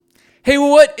Hey,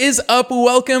 what is up?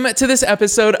 Welcome to this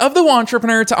episode of the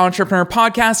Wantrepreneur to Entrepreneur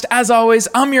podcast. As always,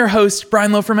 I'm your host,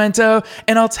 Brian Lofermento,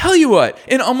 and I'll tell you what,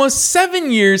 in almost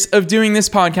 7 years of doing this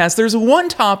podcast, there's one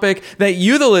topic that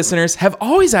you, the listeners, have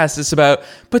always asked us about,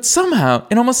 but somehow,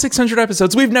 in almost 600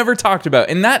 episodes, we've never talked about,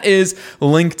 and that is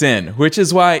LinkedIn, which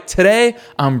is why today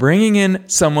I'm bringing in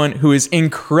someone who is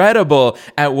incredible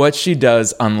at what she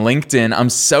does on LinkedIn. I'm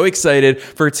so excited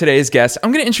for today's guest.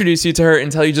 I'm going to introduce you to her and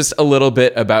tell you just a little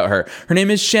bit about her. Her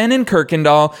name is Shannon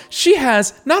Kuykendall. She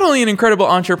has not only an incredible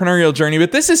entrepreneurial journey,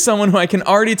 but this is someone who I can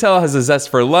already tell has a zest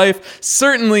for life,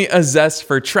 certainly a zest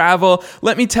for travel.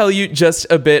 Let me tell you just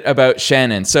a bit about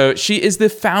Shannon. So she is the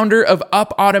founder of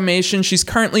Up Automation. She's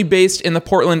currently based in the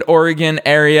Portland, Oregon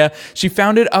area. She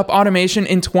founded Up Automation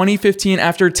in 2015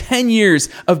 after 10 years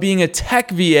of being a tech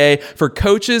VA for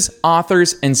coaches,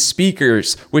 authors, and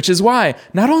speakers, which is why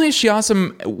not only is she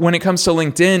awesome when it comes to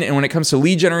LinkedIn and when it comes to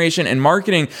lead generation and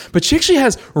marketing, but she actually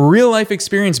has real life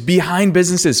experience behind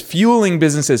businesses, fueling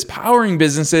businesses, powering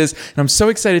businesses. And I'm so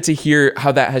excited to hear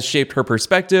how that has shaped her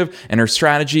perspective and her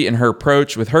strategy and her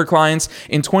approach with her clients.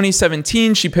 In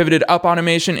 2017, she pivoted Up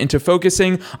Automation into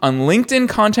focusing on LinkedIn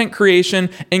content creation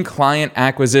and client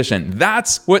acquisition.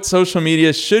 That's what social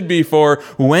media should be for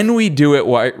when we do it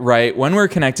right, when we're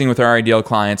connecting with our ideal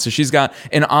clients. So she's got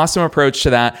an awesome approach to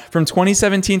that. From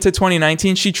 2017 to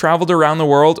 2019, she traveled around the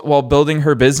world while building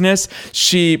her business.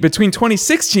 Between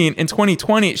 2016 and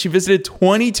 2020, she visited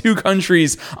 22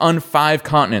 countries on 5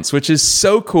 continents, which is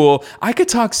so cool. I could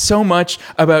talk so much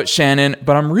about Shannon,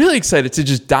 but I'm really excited to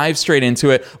just dive straight into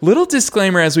it. Little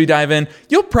disclaimer as we dive in,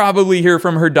 you'll probably hear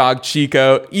from her dog,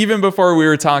 Chico. Even before we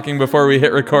were talking, before we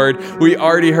hit record, we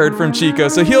already heard from Chico.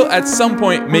 So he'll at some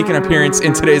point make an appearance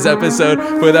in today's episode.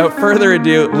 But without further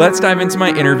ado, let's dive into my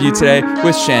interview today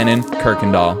with Shannon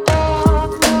Kuykendall.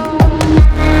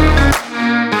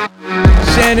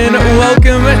 Shannon, welcome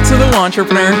to the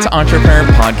Wantrepreneur to Entrepreneur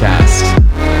podcast.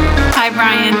 Hi,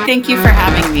 Brian. Thank you for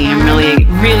having me. I'm really,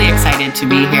 really excited to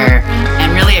be here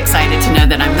and really excited to know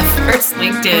that I'm the first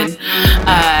LinkedIn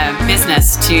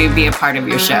business to be a part of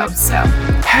your show. So,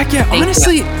 heck yeah.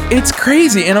 Honestly, it's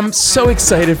crazy. And I'm so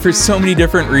excited for so many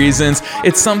different reasons.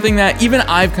 It's something that even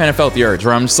I've kind of felt the urge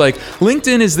where I'm just like,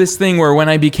 LinkedIn is this thing where when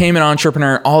I became an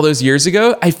entrepreneur all those years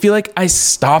ago, I feel like I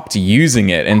stopped using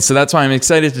it. And so that's why I'm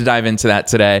excited to dive into that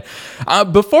today.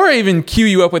 Before I even cue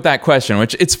you up with that question,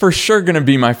 which it's for sure going to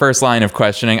be my first line of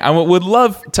questioning, I would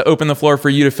love to open the floor for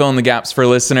you to fill in the gaps for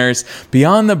listeners.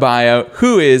 Beyond the bio,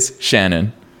 who is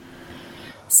Shannon?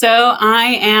 So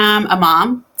I am a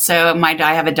mom. So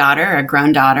I have a daughter, a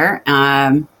grown daughter.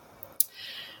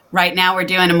 Right now we're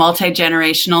doing a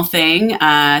multi-generational thing,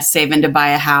 saving to buy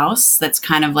a house. That's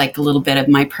kind of like a little bit of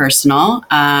my personal.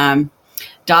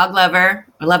 Dog lover.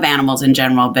 I love animals in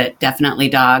general, but definitely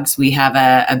dogs. We have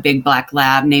a big black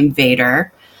lab named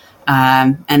Vader.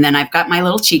 And then I've got my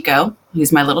little Chico.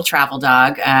 He's my little travel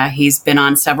dog. He's been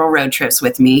on several road trips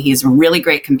with me. He's a really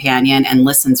great companion and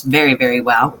listens very, very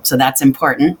well. So that's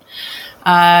important.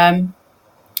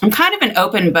 I'm kind of an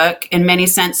open book in many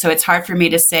sense, so it's hard for me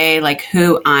to say like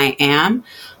who I am.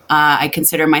 I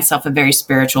consider myself a very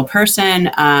spiritual person.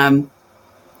 I'm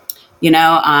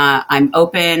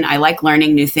open. I like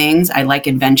learning new things. I like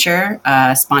adventure,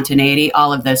 spontaneity,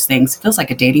 all of those things. It feels like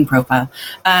a dating profile.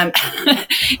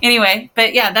 Anyway,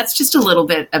 but yeah, that's just a little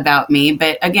bit about me.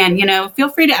 But again, feel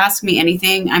free to ask me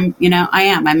anything. I'm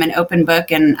an open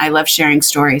book and I love sharing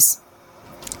stories.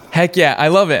 Heck yeah, I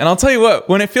love it. And I'll tell you what,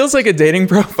 when it feels like a dating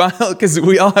profile, because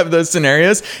we all have those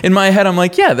scenarios, in my head, I'm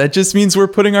like, yeah, that just means we're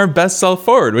putting our best self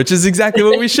forward, which is exactly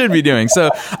what we should be doing.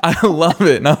 So I love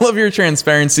it. And I love your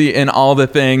transparency in all the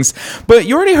things. But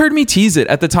you already heard me tease it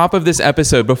at the top of this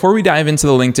episode. Before we dive into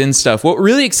the LinkedIn stuff, what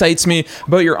really excites me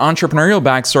about your entrepreneurial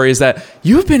backstory is that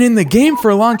you've been in the game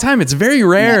for a long time. It's very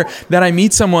rare that I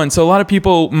meet someone. So a lot of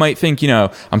people might think,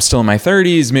 I'm still in my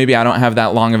 30s. Maybe I don't have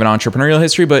that long of an entrepreneurial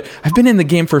history, but I've been in the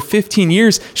game for 15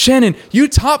 years. Shannon, you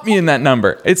topped me in that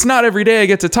number. It's not every day I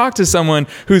get to talk to someone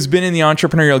who's been in the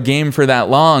entrepreneurial game for that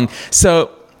long. So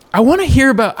I want to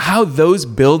hear about how those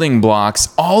building blocks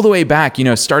all the way back,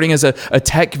 starting as a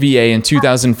tech VA in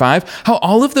 2005, how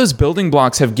all of those building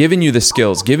blocks have given you the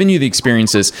skills, given you the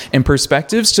experiences and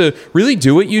perspectives to really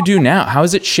do what you do now. How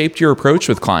has it shaped your approach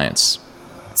with clients?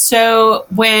 So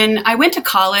when I went to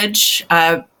college,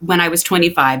 when I was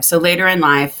 25, so later in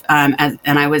life, and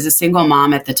I was a single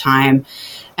mom at the time,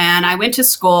 And I went to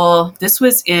school. This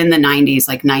was in the 90s,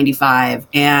 like 95.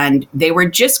 And they were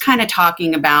just kind of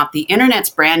talking about the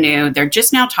internet's brand new. They're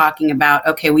just now talking about,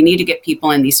 okay, we need to get people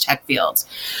in these tech fields.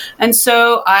 And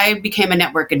so I became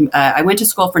I went to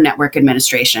school for network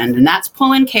administration. And that's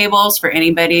pulling cables for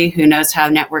anybody who knows how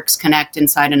networks connect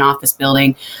inside an office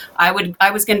building. I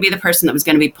was going to be the person that was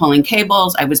going to be pulling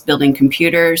cables. I was building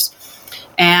computers.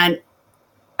 And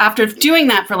after doing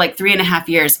that for like 3.5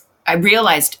 years, I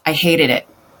realized I hated it.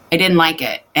 I didn't like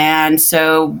it. And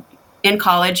so in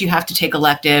college, you have to take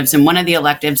electives. And one of the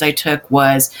electives I took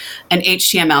was an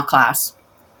HTML class.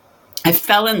 I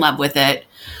fell in love with it.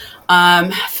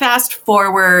 Fast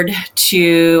forward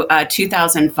to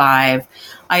 2005,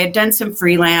 I had done some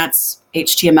freelance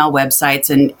HTML websites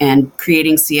and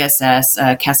creating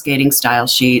CSS, cascading style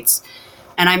sheets.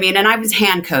 And I was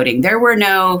hand coding. There were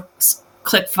no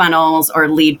ClickFunnels or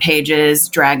lead pages,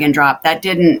 drag and drop. That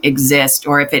didn't exist.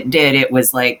 Or if it did, it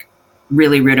was like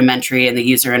really rudimentary and the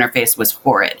user interface was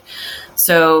horrid.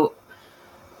 So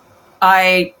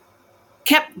I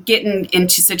kept getting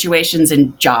into situations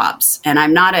and jobs, and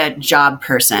I'm not a job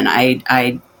person.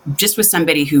 I just was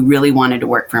somebody who really wanted to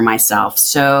work for myself.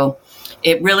 So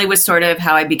it really was sort of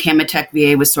how I became a tech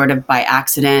VA was sort of by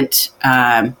accident.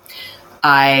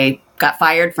 I got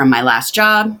fired from my last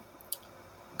job,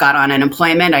 got on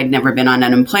unemployment. I'd never been on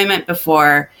unemployment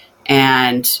before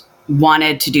and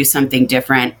wanted to do something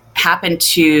different.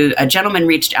 A gentleman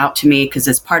reached out to me because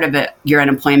as part of your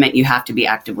unemployment, you have to be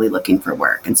actively looking for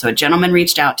work. And so a gentleman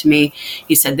reached out to me.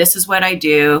 He said, this is what I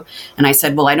do. And I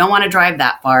said, well, I don't want to drive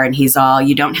that far. And he's all,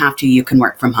 you don't have to, you can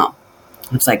work from home.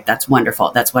 I was like, that's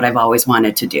wonderful. That's what I've always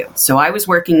wanted to do. So I was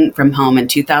working from home in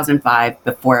 2005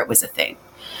 before it was a thing.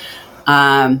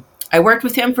 I worked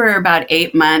with him for about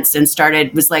 8 months and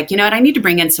was like, you know what, I need to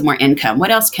bring in some more income.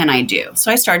 What else can I do? So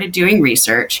I started doing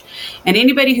research. And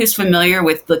anybody who's familiar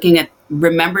with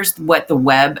remembers what the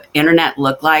web internet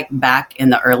looked like back in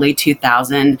the early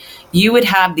 2000s, you would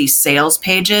have these sales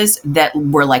pages that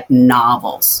were like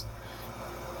novels.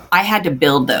 I had to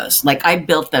build those. Like I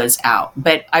built those out.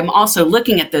 But I'm also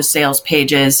looking at those sales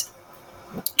pages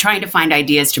trying to find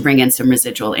ideas to bring in some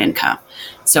residual income.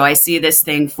 So I see this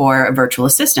thing for a virtual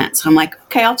assistant. So I'm like,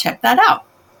 okay, I'll check that out.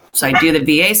 So I do the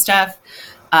VA stuff.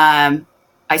 I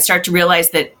start to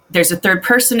realize that there's a third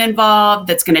person involved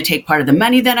that's going to take part of the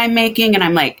money that I'm making. And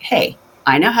I'm like, hey,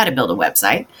 I know how to build a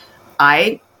website.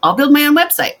 I'll build my own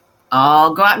website.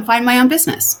 I'll go out and find my own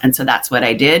business. And so that's what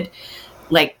I did.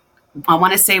 Like, I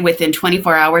want to say within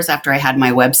 24 hours after I had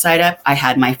my website up, I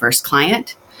had my first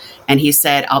client. And he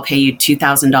said, I'll pay you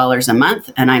 $2,000 a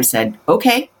month. And I said,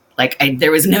 okay.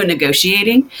 There was no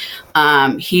negotiating.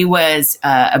 He was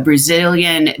a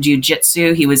Brazilian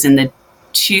jiu-jitsu. He was in the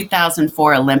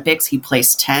 2004 Olympics. He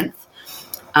placed 10th.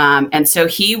 And so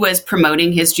he was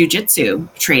promoting his jiu-jitsu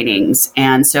trainings.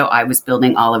 And so I was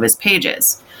building all of his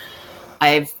pages.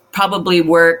 I've probably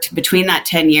worked between that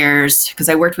 10 years, because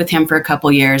I worked with him for a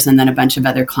couple years and then a bunch of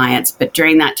other clients. But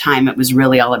during that time, it was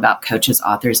really all about coaches,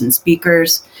 authors, and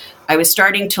speakers. I was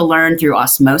starting to learn through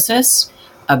osmosis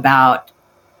about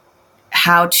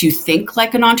how to think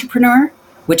like an entrepreneur,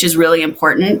 which is really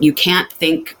important. You can't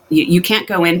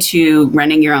go into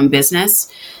running your own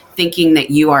business thinking that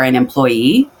you are an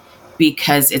employee,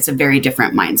 because it's a very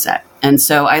different mindset. And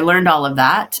so I learned all of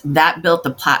that. That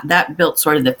built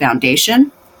sort of the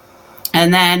foundation.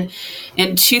 And then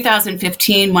in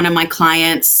 2015, one of my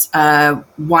clients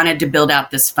wanted to build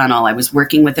out this funnel. I was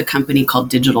working with a company called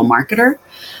Digital Marketer,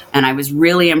 and I was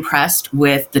really impressed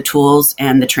with the tools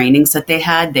and the trainings that they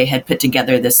had. They had put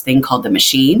together this thing called The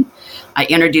Machine. I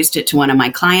introduced it to one of my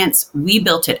clients. We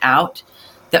built it out.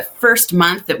 The first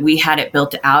month that we had it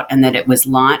built out and that it was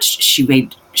launched, she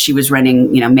was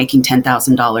running, making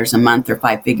 $10,000 a month or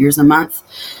 5 figures a month.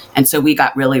 And so we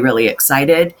got really, really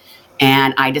excited.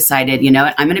 And I decided,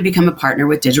 I'm going to become a partner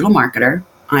with Digital Marketer.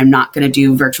 I'm not going to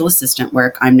do virtual assistant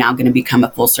work. I'm now going to become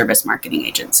a full service marketing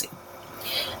agency.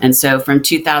 And so from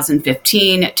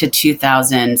 2015 to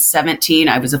 2017,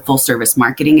 I was a full service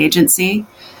marketing agency.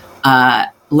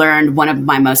 Learned one of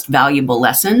my most valuable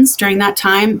lessons during that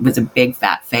time was a big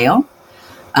fat fail.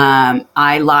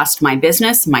 I lost my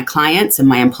business, my clients, and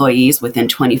my employees within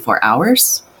 24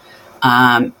 hours.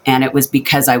 And it was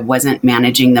because I wasn't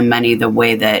managing the money the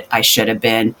way that I should have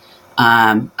been.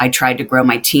 I tried to grow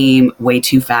my team way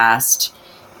too fast,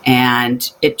 and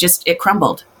it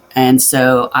crumbled. And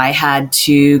so I had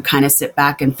to kind of sit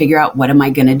back and figure out, what am I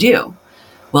going to do?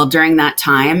 Well, during that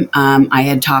time, I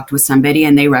had talked with somebody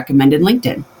and they recommended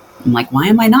LinkedIn. I'm like, why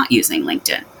am I not using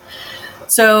LinkedIn?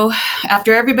 So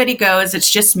after everybody goes,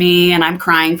 it's just me, and I'm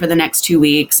crying for the next 2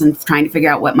 weeks and trying to figure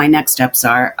out what my next steps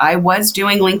are. I was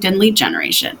doing LinkedIn lead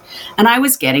generation, and I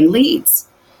was getting leads,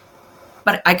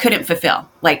 but I couldn't fulfill.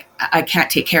 Like, I can't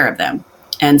take care of them.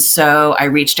 And so I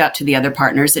reached out to the other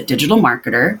partners at Digital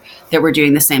Marketer that were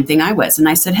doing the same thing I was. And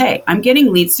I said, hey, I'm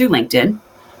getting leads through LinkedIn.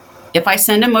 If I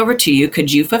send them over to you,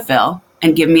 could you fulfill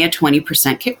and give me a 20%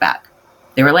 kickback?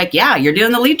 They were like, yeah, you're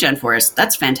doing the lead gen for us.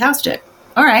 That's fantastic.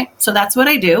 All right. So that's what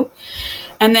I do.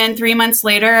 And then 3 months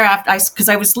later, because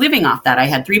I was living off that, I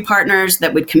had 3 partners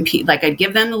that would compete. Like, I'd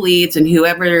give them the leads, and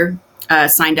whoever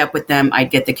signed up with them,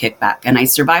 I'd get the kickback. And I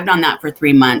survived on that for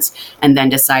 3 months, and then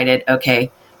decided,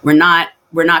 okay, we're not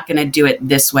going to do it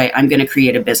this way. I'm going to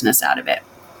create a business out of it.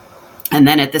 And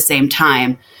then at the same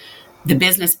time, the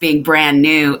business being brand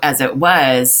new as it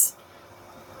was,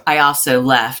 I also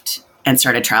left and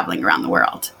started traveling around the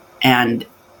world. And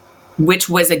which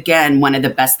was, again, one of the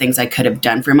best things I could have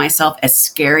done for myself. As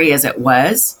scary as it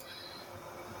was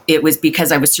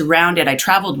because I was surrounded. I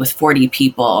traveled with 40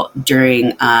 people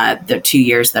during the 2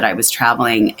 years that I was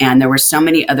traveling. And there were so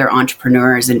many other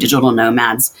entrepreneurs and digital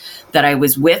nomads that I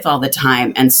was with all the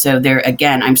time. And so there,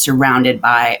 again, I'm surrounded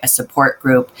by a support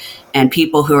group and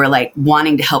people who are like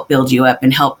wanting to help build you up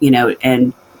and help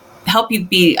you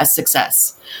be a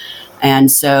success.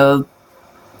 And so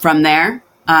from there,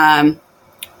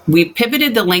 we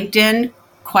pivoted to LinkedIn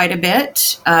quite a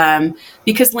bit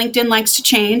because LinkedIn likes to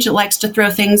change. It likes to throw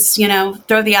things,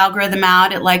 throw the algorithm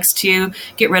out. It likes to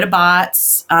get rid of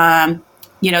bots.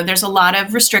 There's a lot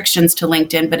of restrictions to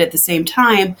LinkedIn, but at the same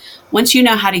time, once you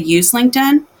know how to use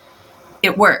LinkedIn,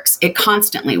 it works. It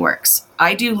constantly works.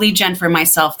 I do lead gen for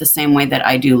myself the same way that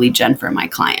I do lead gen for my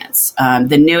clients.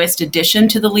 The newest addition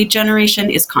to the lead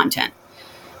generation is content.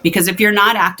 Because if you're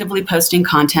not actively posting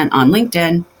content on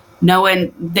LinkedIn, no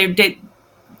one, they're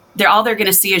all they're going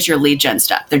to see is your lead gen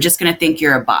stuff. They're just going to think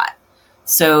you're a bot.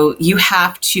 So you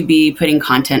have to be putting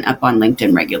content up on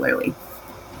LinkedIn regularly.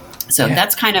 So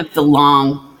that's kind of the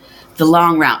long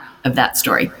route of that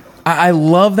story. I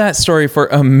love that story for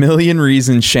a million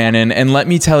reasons, Shannon. And let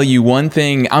me tell you one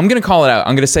thing. I'm going to call it out.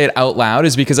 I'm going to say it out loud,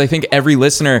 is because I think every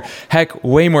listener, heck,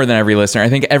 way more than every listener, I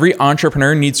think every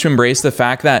entrepreneur needs to embrace the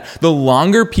fact that the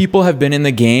longer people have been in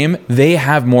the game, they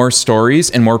have more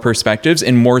stories and more perspectives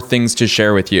and more things to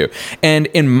share with you. And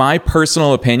in my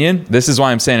personal opinion, this is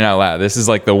why I'm saying it out loud. This is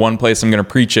like the one place I'm going to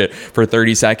preach it for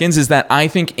 30 seconds, is that I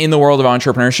think in the world of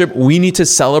entrepreneurship, we need to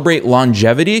celebrate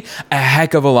longevity a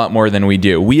heck of a lot more than we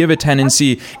do. We have a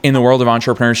tendency in the world of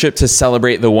entrepreneurship to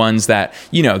celebrate the ones that,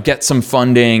 get some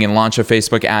funding and launch a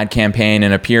Facebook ad campaign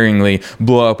and appearingly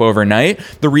blow up overnight.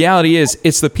 The reality is,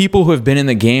 it's the people who have been in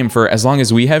the game for as long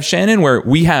as we have, Shannon, where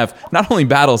we have not only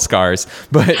battle scars,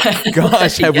 but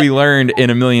gosh, have we learned in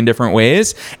a million different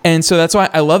ways. And so that's why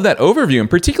I love that overview. And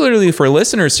particularly for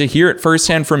listeners to hear it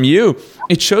firsthand from you,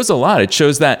 it shows a lot. It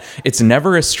shows that it's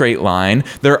never a straight line.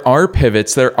 There are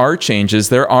pivots, there are changes,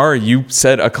 there are, you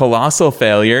said, a colossal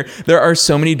failure. There are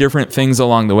so many different things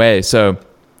along the way. So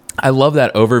I love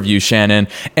that overview, Shannon.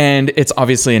 And it's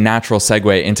obviously a natural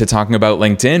segue into talking about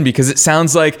LinkedIn, because it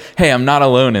sounds like, hey, I'm not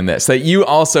alone in this, that you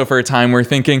also for a time were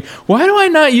thinking, why do I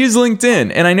not use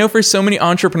LinkedIn? And I know for so many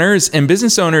entrepreneurs and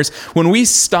business owners, when we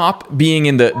stop being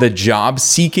in the job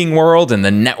seeking world and the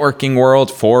networking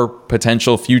world for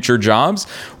potential future jobs,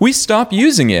 we stop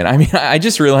using it. I mean, I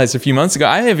just realized a few months ago,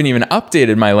 I haven't even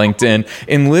updated my LinkedIn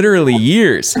in literally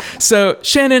years. So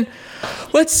Shannon,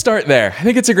 let's start there. I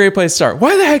think it's a great place to start.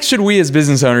 Why the heck should we as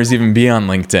business owners even be on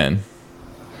LinkedIn?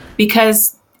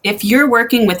 Because if you're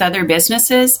working with other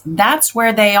businesses, that's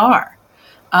where they are.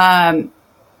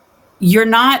 You're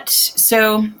not.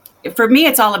 So for me,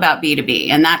 it's all about B2B,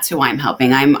 and that's who I'm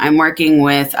helping. I'm working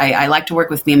with, I like to work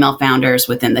with female founders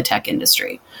within the tech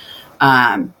industry.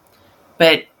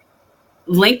 But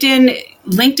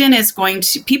LinkedIn is going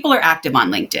to, people are active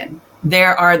on LinkedIn.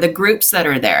 There are the groups that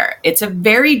are there. It's a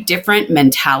very different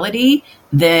mentality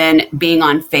than being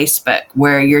on Facebook,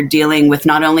 where you're dealing with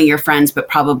not only your friends, but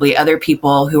probably other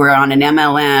people who are on an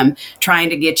MLM trying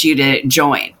to get you to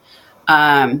join.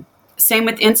 Same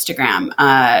with Instagram.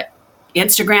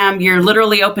 Instagram, you're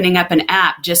literally opening up an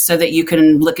app just so that you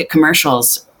can look at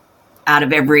commercials out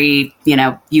of every,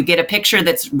 you get a picture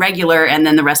that's regular and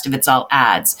then the rest of it's all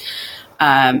ads.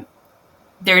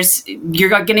 You're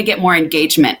going to get more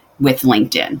engagement with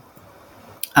LinkedIn.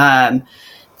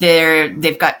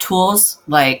 They've got tools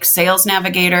like Sales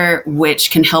Navigator, which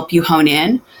can help you hone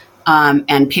in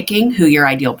and picking who your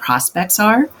ideal prospects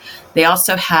are. They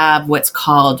also have what's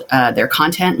called their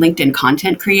LinkedIn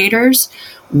content creators,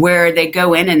 where they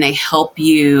go in and they help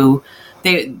you.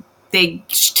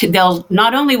 they'll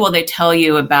not only will they tell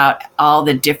you about all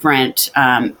the different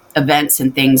events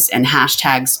and things and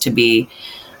hashtags to be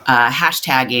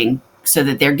hashtagging so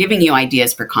that they're giving you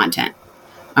ideas for content.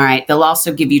 All right. They'll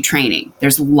also give you training.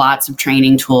 There's lots of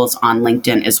training tools on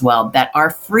LinkedIn as well that are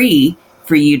free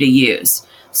for you to use.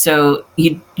 So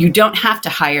you don't have to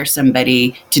hire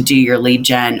somebody to do your lead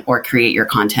gen or create your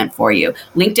content for you.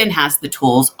 LinkedIn has the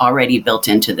tools already built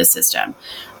into the system.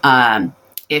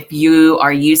 If you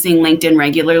are using LinkedIn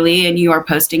regularly and you are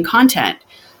posting content,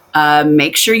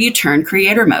 make sure you turn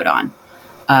creator mode on.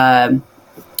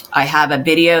 I have a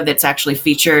video that's actually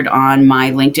featured on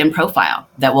my LinkedIn profile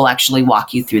that will actually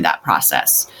walk you through that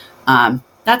process.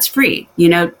 That's free.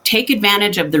 Take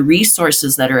advantage of the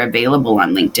resources that are available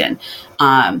on LinkedIn.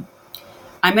 I'm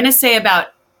going to say about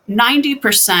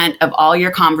 90% of all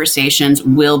your conversations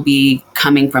will be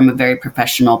coming from a very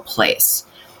professional place.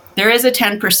 There is a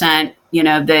 10%,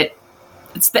 that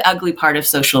it's the ugly part of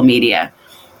social media.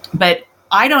 But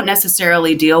I don't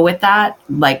necessarily deal with that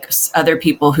like other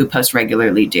people who post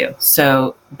regularly do.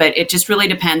 So, but it just really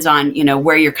depends on,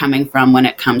 where you're coming from when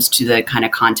it comes to the kind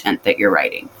of content that you're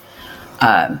writing.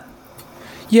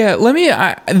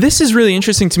 This is really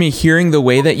interesting to me hearing the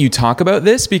way that you talk about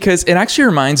this, because it actually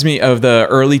reminds me of the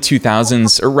early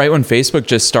 2000s, or right when Facebook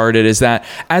just started, is that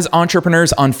as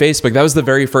entrepreneurs on Facebook, that was the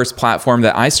very first platform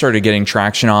that I started getting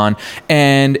traction on.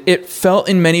 And it felt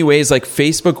in many ways like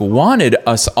Facebook wanted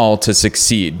us all to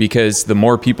succeed, because the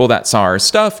more people that saw our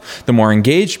stuff, the more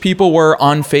engaged people were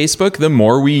on Facebook, the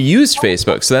more we used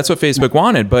Facebook. So that's what Facebook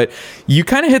wanted. But you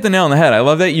kind of hit the nail on the head. I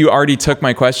love that you already took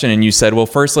my question and you said, well,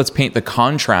 first let's paint the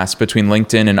contrast between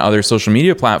LinkedIn and other social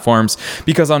media platforms,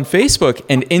 because on Facebook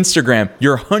and Instagram,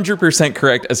 you're 100%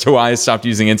 correct as to why I stopped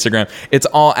using Instagram. It's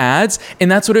all ads, and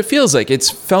that's what it feels like.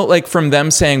 It's felt like from them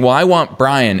saying, well, I want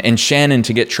Brian and Shannon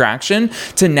to get traction,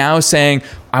 to now saying,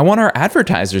 I want our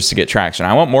advertisers to get traction.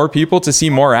 I want more people to see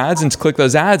more ads and to click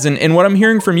those ads. And what I'm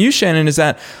hearing from you, Shannon, is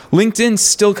that LinkedIn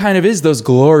still kind of is those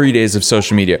glory days of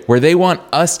social media where they want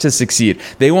us to succeed.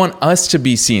 They want us to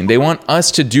be seen. They want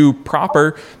us to do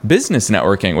proper business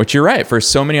networking, which you're right. For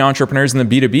so many entrepreneurs in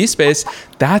the B2B space,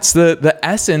 that's the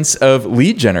essence of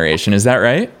lead generation. Is that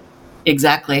right?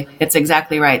 Exactly. It's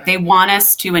exactly right. They want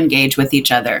us to engage with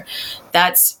each other.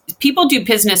 People do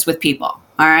business with people.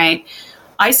 All right.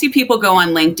 I see people go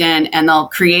on LinkedIn and they'll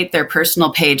create their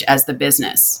personal page as the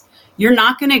business. You're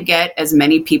not going to get as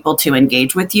many people to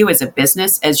engage with you as a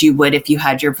business as you would if you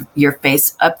had your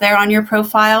face up there on your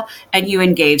profile and you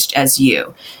engaged as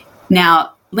you.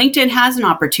 Now, LinkedIn has an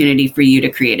opportunity for you to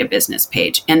create a business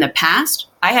page. In the past,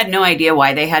 I had no idea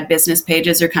why they had business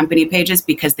pages or company pages,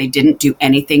 because they didn't do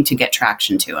anything to get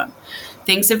traction to them.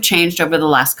 Things have changed over the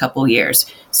last couple years.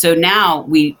 So now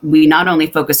we not only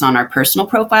focus on our personal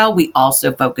profile, we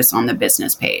also focus on the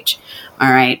business page.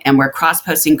 All right. And we're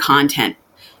cross-posting content.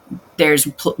 There's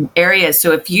areas.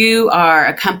 So if you are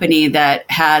a company that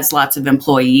has lots of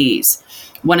employees,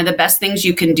 one of the best things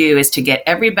you can do is to get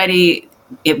everybody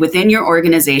within your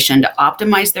organization to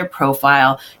optimize their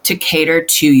profile to cater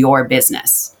to your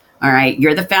business. All right.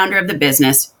 You're the founder of the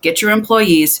business. Get your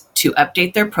employees to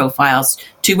update their profiles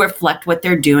to reflect what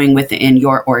they're doing within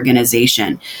your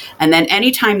organization. And then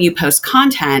anytime you post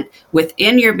content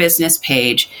within your business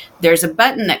page, there's a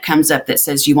button that comes up that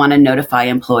says you want to notify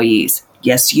employees.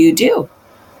 Yes, you do.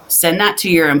 Send that to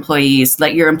your employees.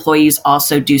 Let your employees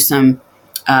also do some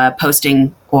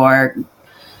posting or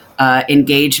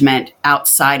engagement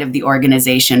outside of the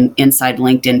organization inside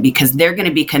LinkedIn, because they're going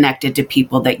to be connected to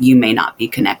people that you may not be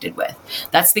connected with.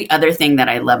 That's the other thing that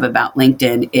I love about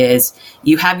LinkedIn is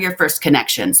you have your first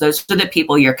connections. Those are the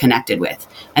people you're connected with.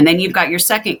 And then you've got your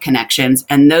second connections,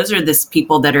 and those are the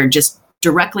people that are just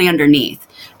directly underneath.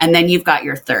 And then you've got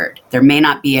your third. There may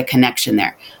not be a connection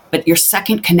there, but your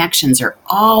second connections are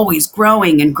always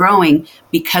growing and growing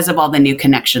because of all the new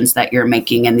connections that you're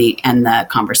making and the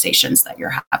conversations that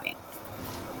you're having.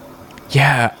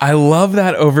 Yeah, I love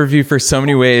that overview for so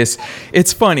many ways.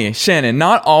 It's funny, Shannon,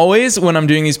 not always when I'm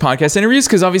doing these podcast interviews,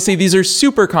 because obviously these are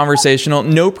super conversational,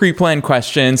 no pre-planned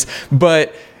questions,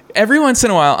 but every once in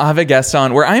a while, I'll have a guest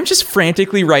on where I'm just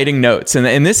frantically writing notes.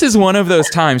 And this is one of those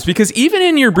times, because even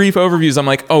in your brief overviews, I'm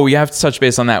like, oh, we have to touch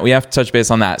base on that. We have to touch base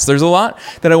on that. So there's a lot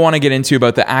that I want to get into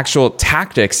about the actual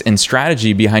tactics and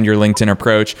strategy behind your LinkedIn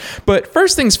approach. But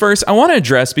first things first, I want to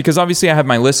address, because obviously I have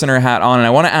my listener hat on, and I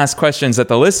want to ask questions that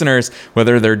the listeners,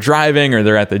 whether they're driving or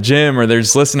they're at the gym or they're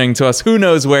just listening to us, who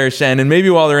knows where, Shannon, maybe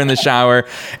while they're in the shower,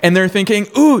 and they're thinking,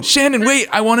 ooh, Shannon, wait,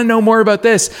 I want to know more about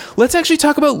this. Let's actually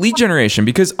talk about lead generation,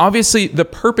 because obviously the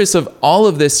purpose of all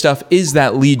of this stuff is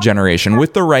that lead generation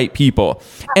with the right people.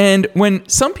 And when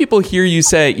some people hear you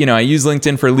say, I use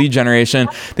LinkedIn for lead generation,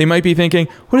 they might be thinking,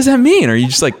 what does that mean? Are you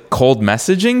just like cold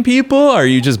messaging people? Are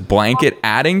you just blanket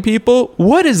adding people?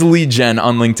 What does lead gen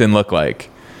on LinkedIn look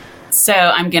like? So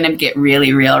I'm going to get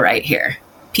really real right here.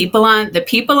 The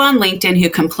people on LinkedIn who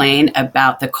complain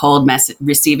about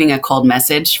receiving a cold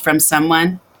message from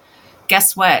someone,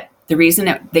 guess what? The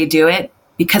reason they do it,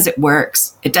 because it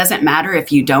works. It doesn't matter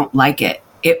if you don't like it.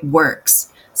 It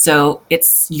works. So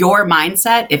it's your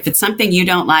mindset. If it's something you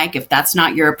don't like, if that's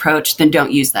not your approach, then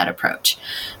don't use that approach.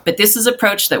 But this is an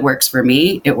approach that works for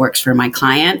me. It works for my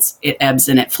clients. It ebbs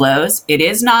and it flows. It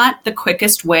is not the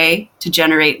quickest way to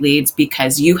generate leads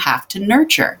because you have to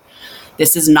nurture.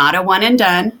 This is not a one and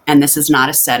done, and this is not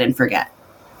a set and forget.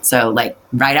 So like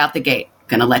right out the gate,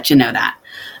 going to let you know that.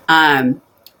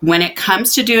 When it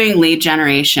comes to doing lead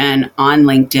generation on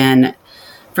LinkedIn,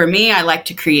 for me, I like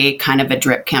to create kind of a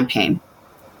drip campaign.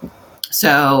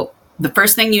 So the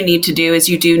first thing you need to do is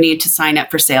you do need to sign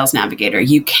up for Sales Navigator.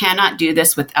 You cannot do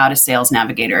this without a Sales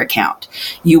Navigator account.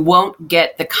 You won't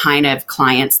get the kind of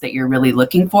clients that you're really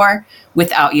looking for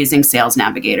without using Sales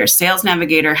Navigator. Sales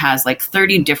Navigator has like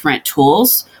 30 different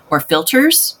tools or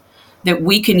filters that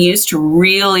we can use to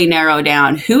really narrow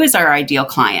down who is our ideal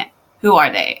client. Who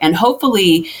are they? And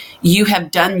hopefully you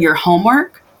have done your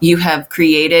homework. You have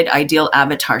created ideal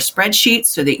avatar spreadsheets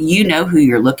so that you know who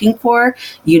you're looking for.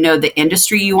 You know the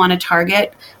industry you want to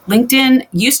target. LinkedIn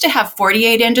used to have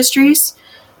 48 industries.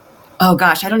 Oh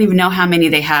gosh, I don't even know how many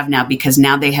they have now because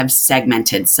now they have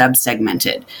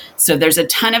sub-segmented. So there's a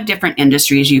ton of different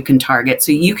industries you can target.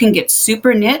 So you can get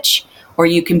super niche or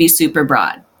you can be super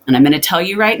broad. And I'm going to tell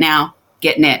you right now,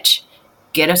 get niche.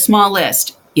 Get a small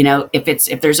list.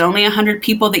 If there's only 100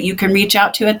 people that you can reach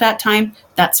out to at that time,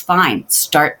 that's fine.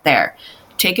 Start there.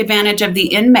 Take advantage of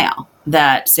the in-mail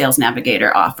that Sales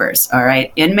Navigator offers. All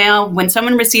right. In-mail, when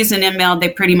someone receives an in-mail, they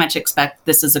pretty much expect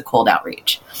this is a cold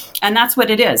outreach. And that's what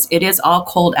it is. It is all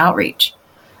cold outreach.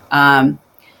 The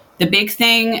big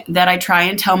thing that I try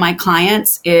and tell my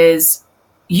clients is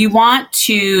you want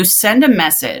to send a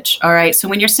message. All right. So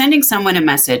when you're sending someone a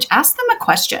message, ask them a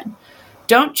question.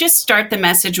 Don't just start the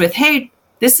message with, hey,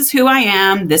 this is who I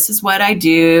am, this is what I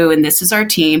do, and this is our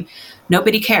team.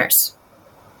 Nobody cares.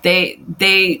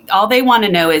 All they want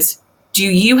to know is, do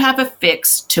you have a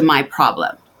fix to my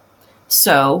problem?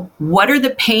 So what are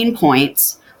the pain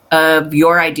points of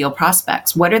your ideal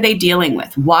prospects? What are they dealing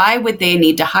with? Why would they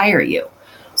need to hire you?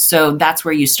 So that's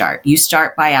where you start. You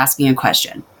start by asking a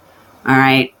question. All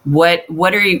right. What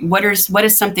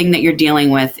is something that you're dealing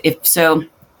with?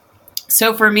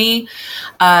 So for me,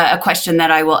 a question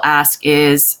that I will ask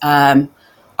is,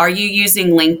 are you using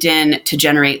LinkedIn to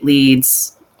generate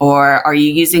leads? Or are you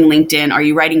using LinkedIn? Are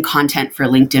you writing content for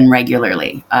LinkedIn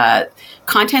regularly?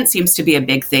 Content seems to be a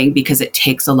big thing because it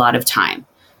takes a lot of time.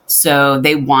 So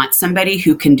they want somebody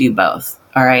who can do both.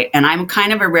 All right. And I'm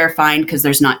kind of a rare find because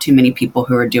there's not too many people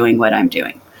who are doing what I'm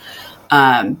doing.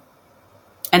 And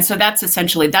so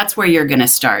that's where you're going to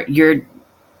start.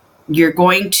 You're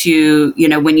going to,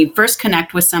 when you first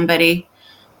connect with somebody,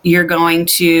 you're going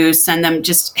to send them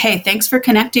just, hey, thanks for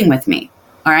connecting with me.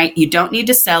 All right. You don't need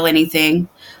to sell anything.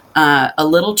 A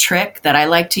little trick that I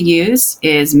like to use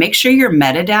is make sure your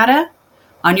metadata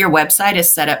on your website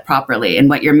is set up properly. And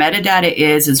what your metadata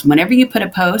is whenever you put a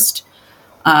post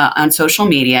on social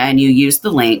media and you use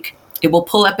the link, it will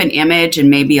pull up an image and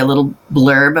maybe a little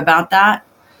blurb about that.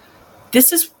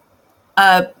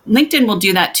 LinkedIn will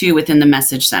do that too within the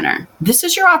message center. This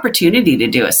is your opportunity to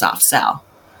do a soft sell.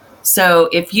 So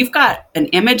if you've got an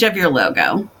image of your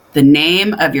logo, the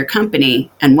name of your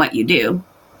company and what you do,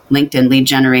 LinkedIn lead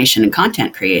generation and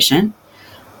content creation,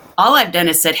 all I've done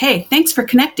is said, hey, thanks for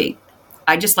connecting.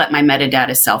 I just let my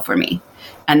metadata sell for me.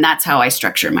 And that's how I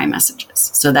structure my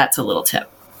messages. So that's a little tip.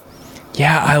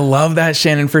 Yeah, I love that,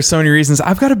 Shannon, for so many reasons.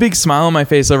 I've got a big smile on my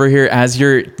face over here as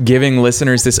you're giving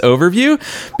listeners this overview,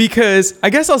 because I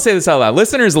guess I'll say this out loud.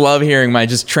 Listeners love hearing my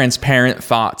just transparent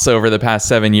thoughts over the past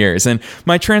 7 years. And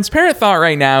my transparent thought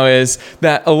right now is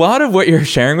that a lot of what you're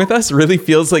sharing with us really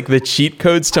feels like the cheat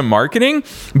codes to marketing,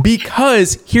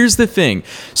 because here's the thing.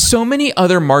 So many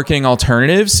other marketing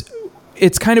alternatives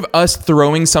it's kind of us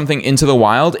throwing something into the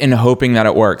wild and hoping that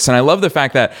it works. And I love the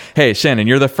fact that, hey, Shannon,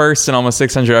 you're the first in almost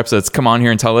 600 episodes. Come on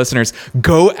here and tell listeners,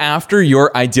 go after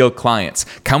your ideal clients.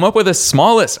 Come up with a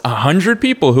small list, 100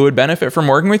 people who would benefit from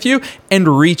working with you, and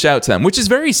reach out to them, which is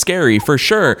very scary for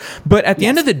sure. But at the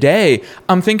end of the day,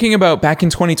 I'm thinking about back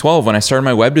in 2012 when I started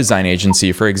my web design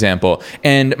agency, for example,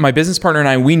 and my business partner and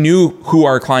I, we knew who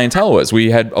our clientele was.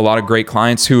 We had a lot of great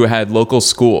clients who had local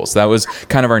schools. That was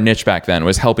kind of our niche back then,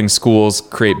 was helping schools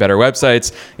create better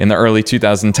websites. In the early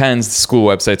 2010s, the school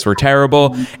websites were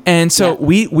terrible. And so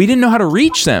we didn't know how to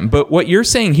reach them. But what you're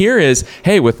saying here is,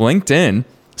 hey, with LinkedIn,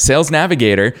 Sales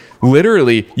Navigator,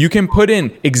 literally, you can put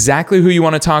in exactly who you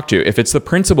want to talk to. If it's the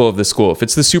principal of the school, if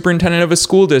it's the superintendent of a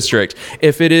school district,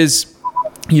 if it is,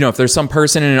 if there's some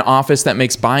person in an office that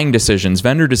makes buying decisions,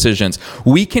 vendor decisions,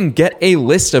 we can get a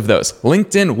list of those.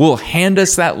 LinkedIn will hand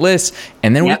us that list,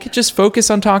 and then we could just focus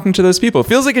on talking to those people. It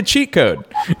feels like a cheat code.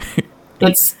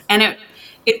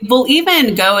 It will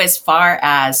even go as far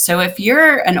as, so if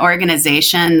you're an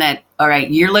organization that, all right,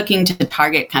 you're looking to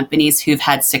target companies who've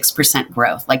had 6%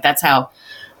 growth. Like that's how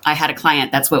I had a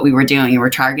client. That's what we were doing. We were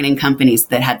targeting companies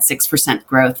that had 6%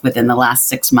 growth within the last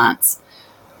 6 months.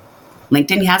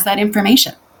 LinkedIn has that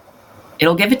information.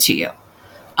 It'll give it to you.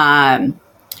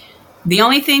 The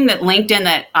only thing that LinkedIn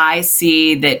that I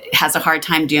see that has a hard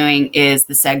time doing is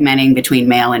the segmenting between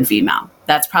male and female.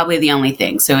 That's probably the only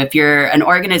thing. So if you're an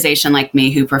organization like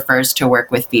me who prefers to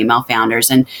work with female founders,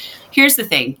 and here's the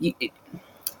thing,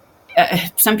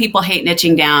 some people hate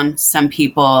niching down, some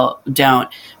people don't.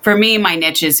 For me, my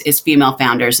niche is female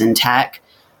founders in tech.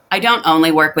 I don't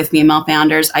only work with female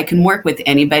founders. I can work with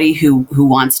anybody who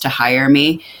wants to hire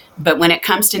me. But when it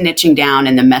comes to niching down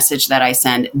and the message that I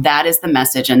send, that is the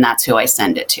message and that's who I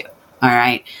send it to. All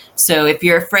right. So if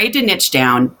you're afraid to niche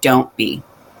down, don't be,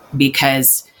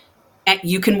 because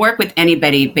you can work with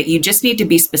anybody, but you just need to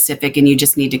be specific and you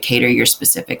just need to cater your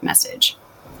specific message.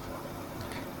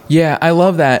 Yeah, I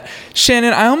love that.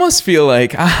 Shannon, I almost feel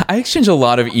like I exchange a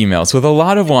lot of emails with a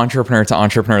lot of entrepreneur to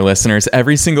entrepreneur listeners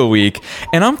every single week.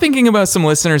 And I'm thinking about some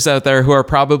listeners out there who are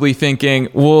probably thinking,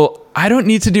 well, I don't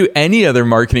need to do any other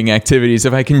marketing activities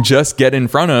if I can just get in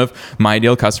front of my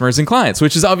ideal customers and clients,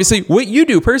 which is obviously what you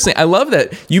do personally. I love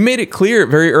that you made it clear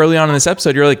very early on in this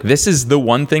episode. You're like, this is the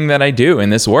one thing that I do and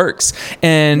this works.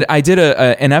 And I did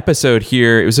an episode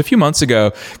here, it was a few months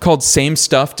ago, called Same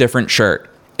Stuff, Different Shirt.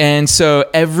 And so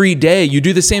every day you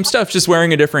do the same stuff, just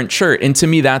wearing a different shirt. And to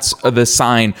me, that's the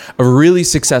sign of really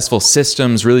successful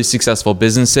systems, really successful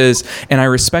businesses. And I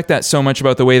respect that so much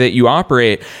about the way that you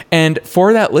operate. And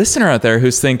for that listener out there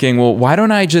who's thinking, well, why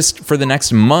don't I just for the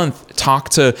next month talk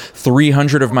to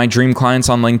 300 of my dream clients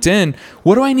on LinkedIn?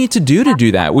 What do I need to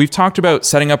do that? We've talked about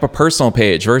setting up a personal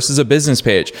page versus a business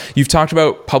page. You've talked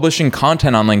about publishing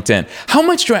content on LinkedIn. How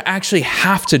much do I actually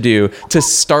have to do to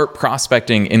start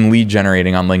prospecting and lead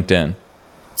generating on LinkedIn?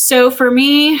 So for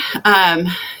me,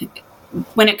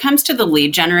 when it comes to the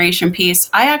lead generation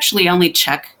piece, I actually only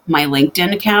check my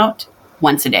LinkedIn account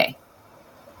once a day.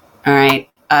 All right.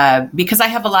 Because I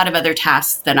have a lot of other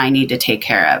tasks that I need to take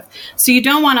care of. So you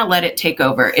don't want to let it take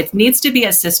over. It needs to be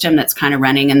a system that's kind of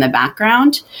running in the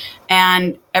background.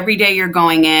 And every day you're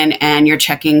going in and you're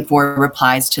checking for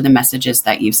replies to the messages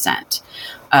that you've sent.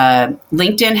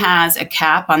 LinkedIn has a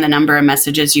cap on the number of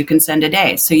messages you can send a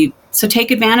day. So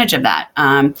take advantage of that.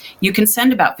 You can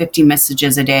send about 50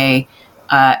 messages a day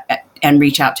and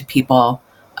reach out to people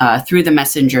through the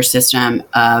messenger system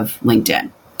of LinkedIn.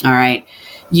 All right.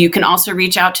 You can also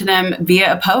reach out to them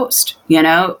via a post.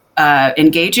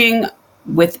 Engaging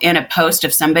within a post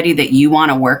of somebody that you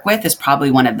want to work with is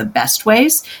probably one of the best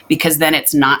ways, because then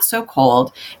it's not so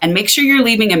cold. And make sure you're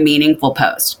leaving a meaningful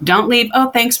post. Don't leave,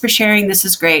 oh, thanks for sharing, this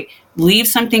is great. Leave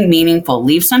something meaningful.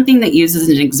 Leave something that uses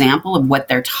an example of what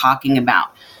they're talking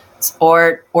about,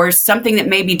 or something that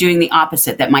may be doing the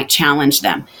opposite that might challenge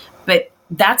them. But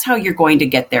that's how you're going to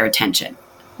get their attention.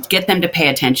 Get them to pay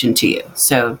attention to you.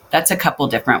 So that's a couple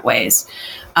different ways.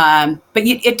 But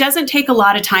it doesn't take a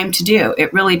lot of time to do.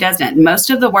 It really doesn't. Most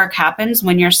of the work happens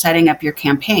when you're setting up your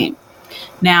campaign.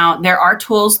 Now, there are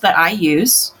tools that I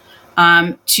use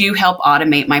to help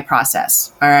automate my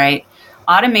process. All right.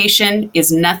 Automation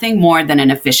is nothing more than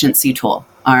an efficiency tool.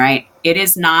 All right. It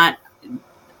is not,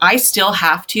 I still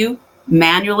have to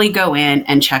manually go in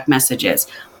and check messages.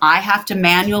 I have to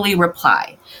manually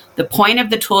reply. The point of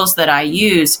the tools that I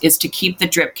use is to keep the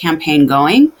drip campaign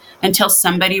going until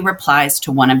somebody replies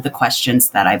to one of the questions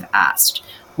that I've asked.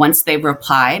 Once they've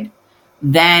replied,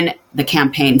 then the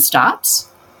campaign stops,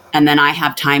 and then I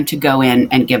have time to go in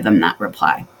and give them that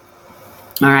reply.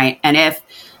 All right. And if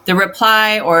the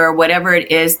reply or whatever it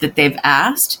is that they've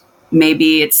asked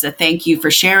maybe it's a thank you for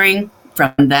sharing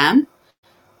from them.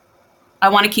 I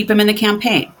want to keep them in the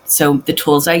campaign. So the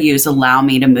tools I use allow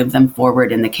me to move them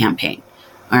forward in the campaign.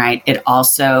 All right. It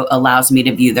also allows me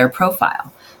to view their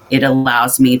profile. It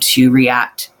allows me to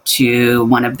react to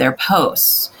one of their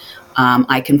posts.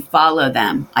 I can follow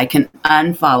them. I can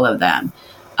unfollow them.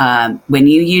 When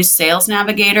you use Sales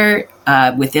Navigator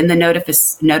within the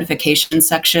notification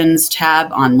sections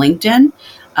tab on LinkedIn,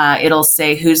 it'll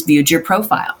say who's viewed your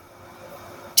profile.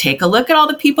 Take a look at all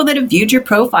the people that have viewed your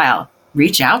profile.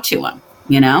 Reach out to them,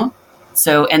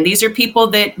 So, and these are people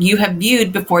that you have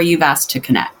viewed before you've asked to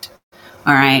connect.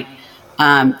 All right.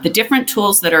 The different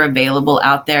tools that are available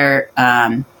out there.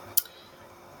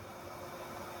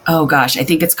 I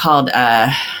think it's called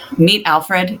Meet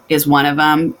Alfred is one of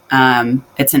them.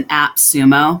 It's an app,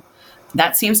 Sumo.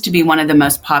 That seems to be one of the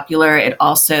most popular. It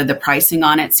also, the pricing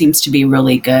on it seems to be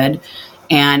really good.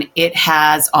 And it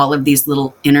has all of these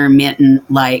little intermittent,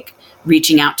 like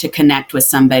reaching out to connect with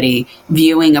somebody,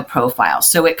 viewing a profile.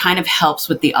 So it kind of helps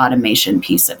with the automation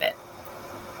piece of it.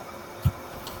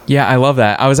 Yeah, I love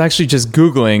that. I was actually just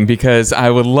Googling because I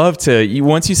would love to,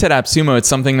 once you said AppSumo, it's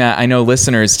something that I know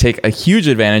listeners take a huge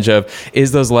advantage of,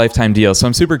 is those lifetime deals. So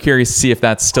I'm super curious to see if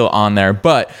that's still on there,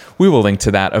 but we will link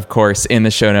to that, of course, in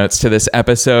the show notes to this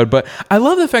episode. But I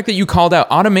love the fact that you called out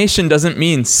automation doesn't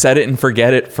mean set it and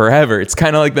forget it forever. It's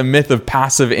kind of like the myth of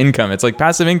passive income. It's like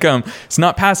passive income, it's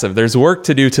not passive. There's work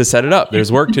to do to set it up.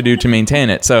 There's work to do to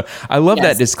maintain it. So I love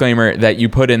that disclaimer that you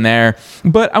put in there.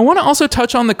 But I want to also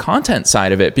touch on the content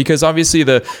side of it, because obviously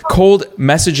the cold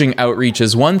messaging outreach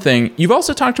is one thing. You've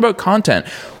also talked about content.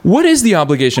 What is the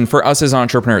obligation for us as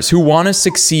entrepreneurs who want to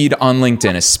succeed on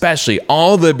LinkedIn, especially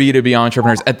all the B2B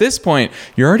entrepreneurs? At this point,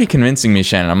 you're already convincing me,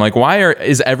 Shannon. I'm like,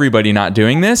 is everybody not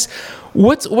doing this?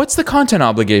 What's the content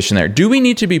obligation there? Do we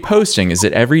need to be posting? Is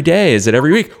it every day? Is it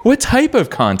every week? What type of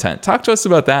content? Talk to us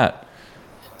about that.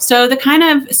 So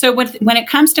when it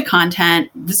comes to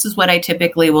content, this is what I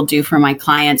typically will do for my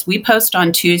clients. We post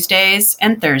on Tuesdays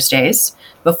and Thursdays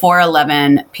before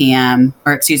 11 a.m.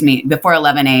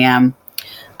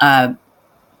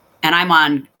 And I'm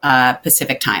on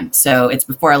Pacific time. So it's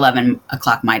before 11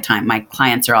 o'clock my time. My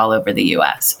clients are all over the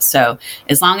US. So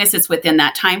as long as it's within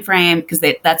that time frame, because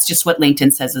that's just what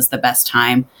LinkedIn says is the best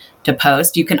time to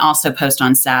post. You can also post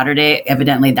on Saturday.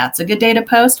 Evidently, that's a good day to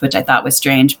post, which I thought was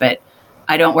strange, but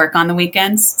I don't work on the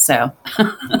weekends, so.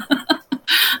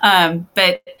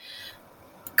 But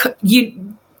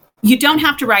you don't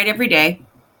have to write every day.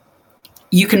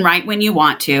 You can write when you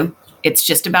want to. It's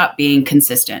just about being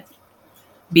consistent,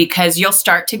 because you'll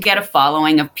start to get a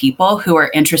following of people who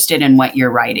are interested in what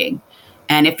you're writing.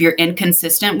 And if you're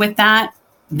inconsistent with that,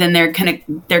 then they're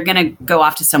gonna go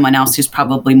off to someone else who's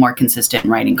probably more consistent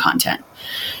in writing content.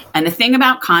 And the thing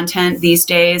about content these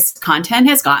days, content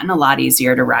has gotten a lot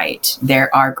easier to write.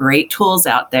 There are great tools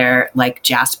out there like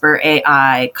Jasper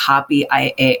AI, Copy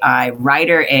AI,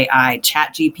 Writer AI,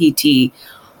 ChatGPT.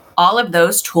 All of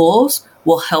those tools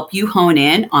will help you hone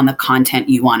in on the content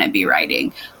you want to be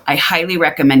writing. I highly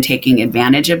recommend taking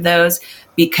advantage of those,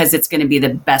 because it's going to be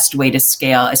the best way to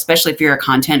scale, especially if you're a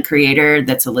content creator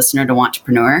that's a listener to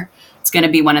Wantrepreneur. It's going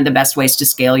to be one of the best ways to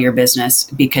scale your business,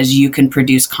 because you can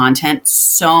produce content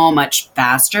so much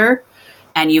faster,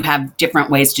 and you have different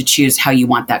ways to choose how you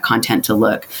want that content to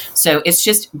look. So it's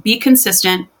just be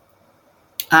consistent.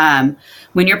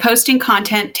 When you're posting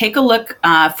content, take a look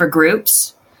for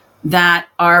groups that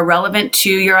are relevant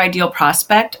to your ideal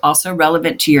prospect, also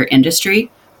relevant to your industry.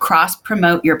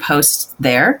 Cross-promote your posts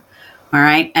there. All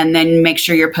right. And then make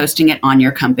sure you're posting it on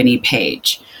your company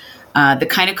page. The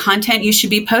kind of content you should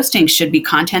be posting should be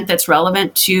content that's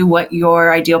relevant to what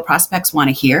your ideal prospects want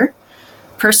to hear.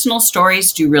 Personal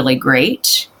stories do really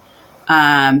great.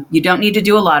 You don't need to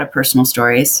do a lot of personal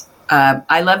stories.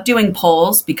 I love doing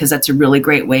polls, because that's a really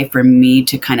great way for me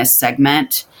to kind of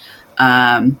segment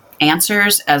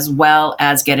answers, as well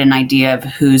as get an idea of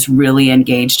who's really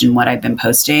engaged in what I've been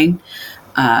posting.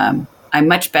 I'm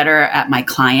much better at my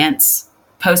clients'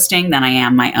 posting than I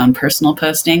am my own personal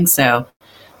posting. So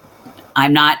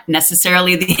I'm not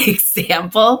necessarily the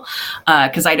example,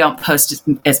 because I don't post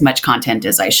as much content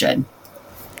as I should,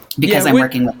 because I'm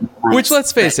working with clients. Which,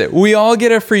 let's face it, we all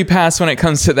get a free pass when it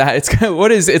comes to that.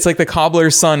 It's like the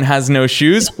cobbler's son has no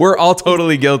shoes. We're all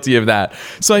totally guilty of that.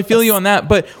 So I feel you on that.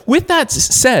 But with that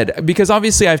said, because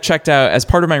obviously I've checked out, as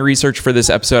part of my research for this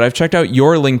episode, I've checked out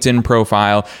your LinkedIn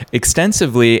profile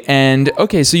extensively. And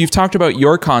okay, so you've talked about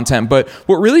your content, but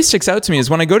what really sticks out to me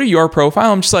is when I go to your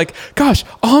profile, I'm just like, gosh,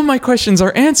 all my questions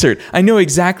are answered. I know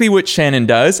exactly what Shannon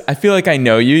does. I feel like I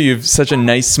know you. You have such a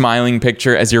nice smiling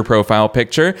picture as your profile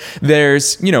picture.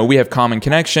 There's, we have common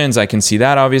connections. I can see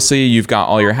that, obviously. You've got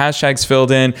all your hashtags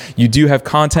filled in. You do have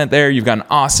content there. You've got an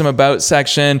awesome about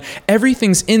section.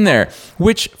 Everything's in there,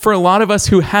 which for a lot of us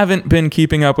who haven't been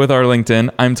keeping up with our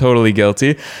LinkedIn, I'm totally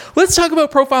guilty. Let's talk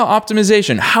about profile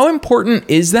optimization. How important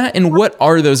is that? And what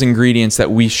are those ingredients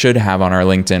that we should have on our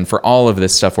LinkedIn for all of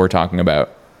this stuff we're talking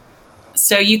about?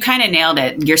 So you kind of nailed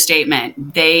it, your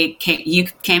statement. You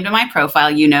came to my profile,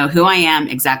 you know who I am,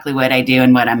 exactly what I do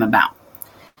and what I'm about.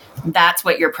 That's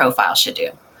what your profile should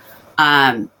do.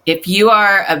 If you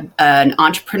are an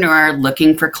entrepreneur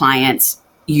looking for clients,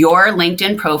 your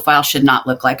LinkedIn profile should not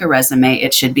look like a resume.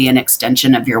 It should be an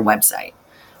extension of your website.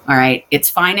 All right. It's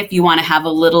fine if you want to have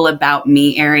a little about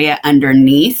me area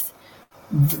underneath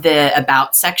the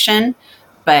about section,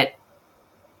 but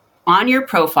on your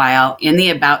profile in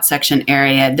the about section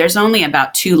area, there's only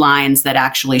about 2 lines that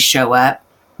actually show up.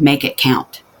 Make it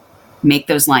count. Make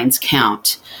those lines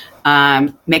count.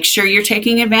 Make sure you're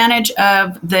taking advantage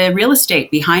of the real estate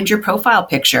behind your profile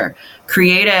picture.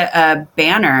 Create a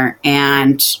banner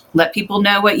and let people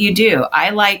know what you do. I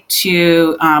like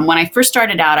to, when I first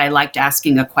started out, I liked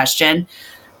asking a question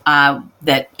and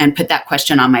put that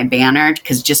question on my banner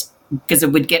because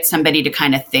it would get somebody to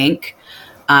kind of think.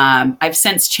 I've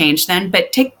since changed then,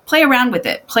 but play around with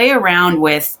it. Play around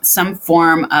with some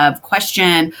form of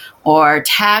question or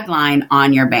tagline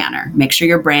on your banner. Make sure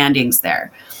your branding's there.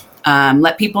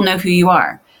 Let people know who you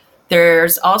are.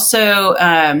 There's also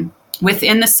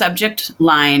within the subject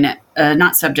line,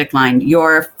 not subject line,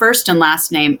 your first and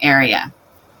last name area.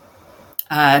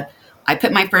 I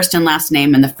put my first and last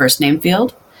name in the first name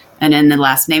field, and in the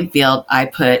last name field, I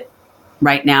put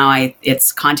right now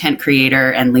it's content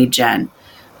creator and lead gen.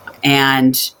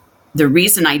 And the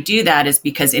reason I do that is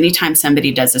because anytime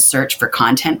somebody does a search for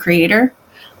content creator,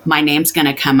 my name's going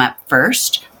to come up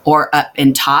first or up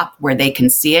in top where they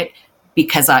can see it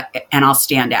I'll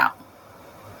stand out.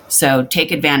 So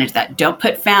take advantage of that. Don't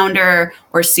put founder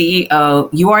or CEO.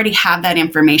 You already have that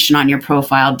information on your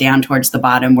profile down towards the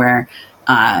bottom where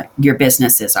your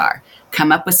businesses are.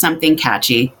 Come up with something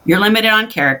catchy. You're limited on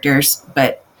characters,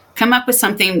 but come up with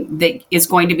something that is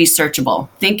going to be searchable.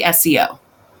 Think SEO.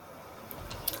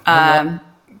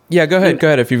 Yeah, go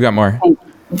ahead if you've got more.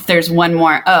 There's one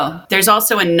more. Oh, there's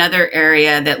also another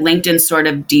area that LinkedIn sort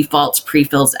of defaults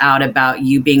pre-fills out about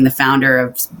you being the founder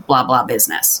of blah, blah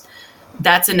business.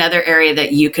 That's another area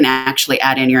that you can actually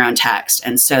add in your own text.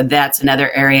 And so that's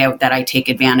another area that I take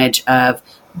advantage of.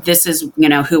 This is,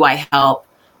 who I help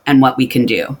and what we can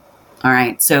do. All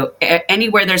right. So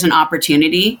anywhere there's an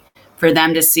opportunity for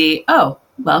them to see, oh,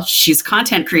 well, she's a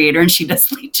content creator and she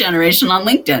does lead generation on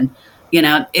LinkedIn.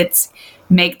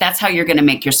 That's how you're going to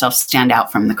make yourself stand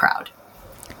out from the crowd.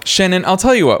 Shannon, I'll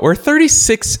tell you what, we're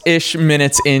 36-ish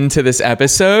minutes into this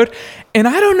episode, and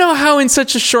I don't know how in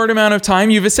such a short amount of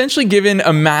time you've essentially given a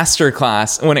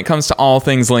masterclass when it comes to all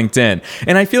things LinkedIn.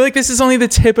 And I feel like this is only the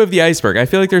tip of the iceberg. I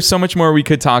feel like there's so much more we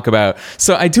could talk about.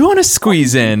 So I do want to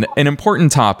squeeze in an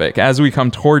important topic as we come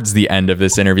towards the end of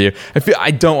this interview. I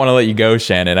don't want to let you go,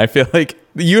 Shannon. I feel like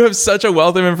you have such a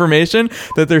wealth of information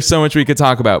that there's so much we could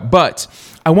talk about. But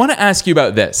I want to ask you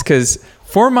about this because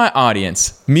for my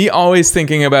audience, me always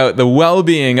thinking about the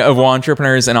well-being of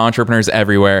entrepreneurs and entrepreneurs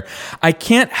everywhere, I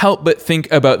can't help but think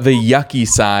about the yucky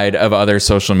side of other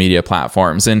social media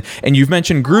platforms. And you've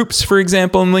mentioned groups, for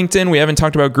example, in LinkedIn. We haven't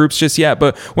talked about groups just yet,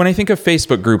 but when I think of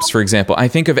Facebook groups, for example, I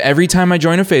think of every time I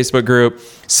join a Facebook group,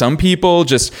 some people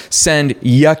just send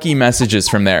yucky messages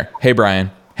from there. Hey,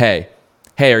 Brian. Hey,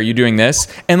 are you doing this?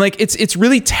 And it's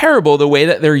really terrible the way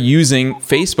that they're using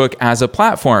Facebook as a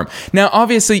platform. Now,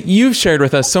 obviously, you've shared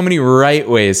with us so many right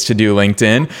ways to do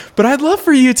LinkedIn, but I'd love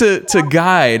for you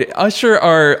to usher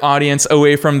our audience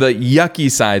away from the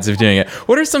yucky sides of doing it.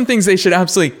 What are some things they should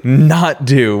absolutely not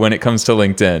do when it comes to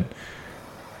LinkedIn?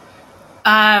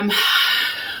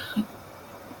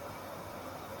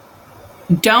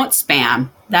 Don't spam.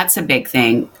 That's a big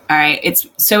thing. All right.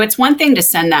 It's one thing to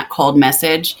send that cold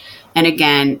message. And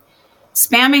again,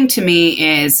 spamming to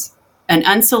me is an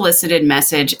unsolicited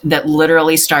message that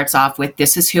literally starts off with,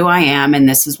 this is who I am, and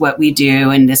this is what we do,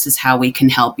 and this is how we can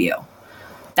help you.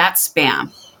 That's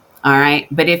spam. All right.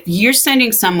 But if you're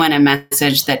sending someone a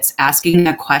message that's asking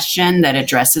a question that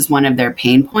addresses one of their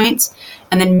pain points,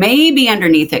 and then maybe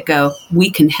underneath it go,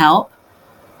 we can help,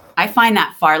 I find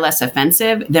that far less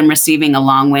offensive than receiving a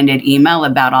long-winded email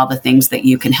about all the things that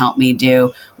you can help me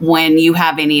do when you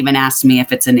haven't even asked me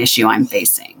if it's an issue I'm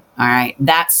facing. All right.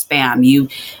 That's spam. You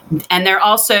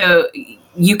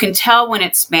can tell when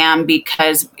it's spam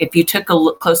because if you took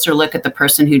a closer look at the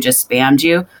person who just spammed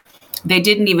you, they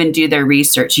didn't even do their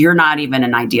research. You're not even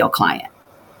an ideal client.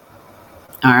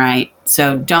 All right.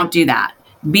 So don't do that.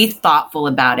 Be thoughtful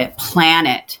about it. Plan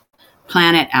it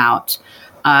out.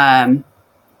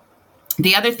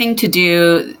 The other thing to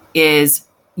do is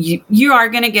you are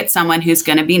going to get someone who's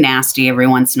going to be nasty every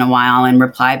once in a while and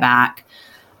reply back.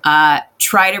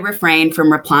 Try to refrain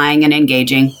from replying and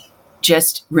engaging.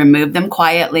 Just remove them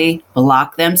quietly,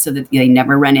 block them so that they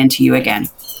never run into you again.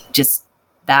 Just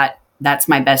that's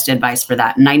my best advice for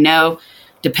that. And I know,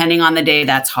 depending on the day,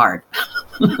 that's hard.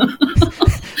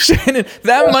 Shannon,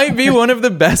 that might be one of the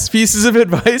best pieces of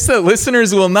advice that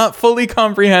listeners will not fully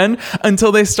comprehend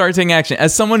until they start taking action.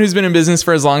 As someone who's been in business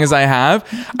for as long as I have,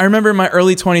 I remember in my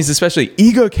early 20s, especially,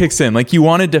 ego kicks in. Like, you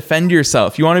want to defend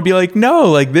yourself. You want to be like, no,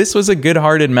 like, this was a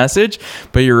good-hearted message,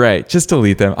 but you're right. Just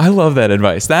delete them. I love that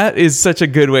advice. That is such a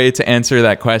good way to answer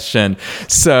that question.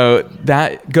 So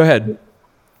go ahead.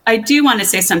 I do want to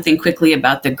say something quickly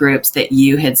about the groups that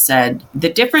you had said.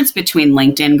 The difference between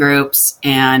LinkedIn groups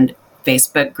and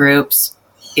Facebook groups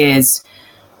is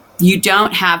you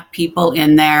don't have people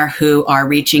in there who are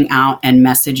reaching out and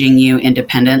messaging you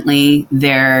independently.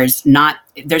 There's not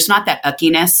that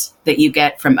uckiness that you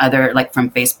get from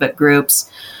from Facebook groups.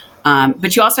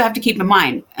 But you also have to keep in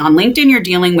mind, on LinkedIn, you're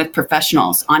dealing with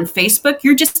professionals. On Facebook,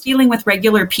 you're just dealing with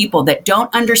regular people that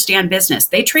don't understand business.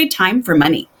 They trade time for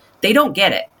money. They don't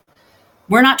get it.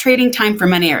 We're not trading time for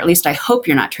money, or at least I hope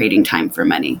you're not trading time for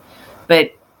money.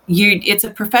 But it's a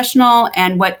professional,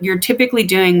 and what you're typically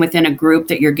doing within a group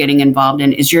that you're getting involved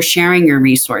in is you're sharing your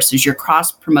resources, you're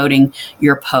cross-promoting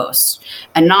your posts.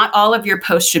 And not all of your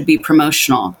posts should be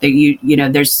promotional.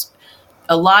 There's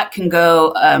a lot can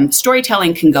go,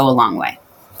 storytelling can go a long way.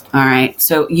 All right.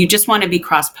 So you just want to be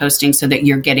cross-posting so that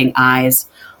you're getting eyes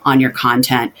on your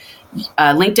content.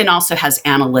 LinkedIn also has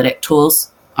analytic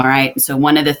tools. All right. So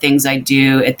one of the things I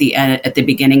do at the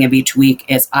beginning of each week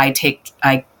is I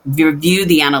review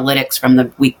the analytics from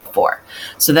the week before,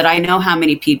 so that I know how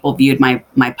many people viewed my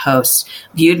posts,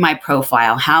 viewed my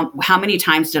profile, how many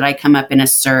times did I come up in a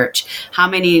search, how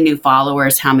many new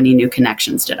followers, how many new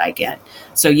connections did I get.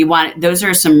 So those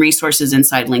are some resources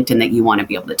inside LinkedIn that you want to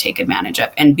be able to take advantage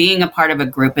of. And being a part of a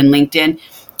group in LinkedIn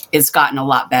has gotten a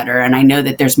lot better, and I know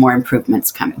that there's more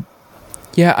improvements coming.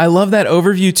 Yeah, I love that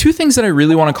overview. Two things that I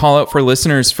really want to call out for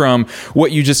listeners from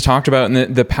what you just talked about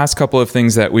and the past couple of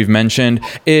things that we've mentioned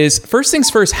is, first things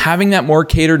first, having that more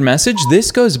catered message.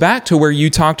 This goes back to where you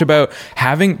talked about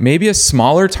having maybe a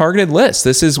smaller targeted list.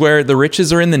 This is where the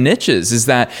riches are in the niches, is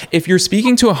that if you're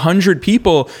speaking to 100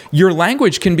 people, your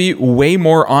language can be way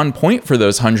more on point for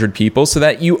those 100 people so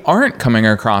that you aren't coming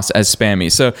across as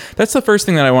spammy. So that's the first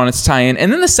thing that I wanted to tie in.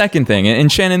 And then the second thing, and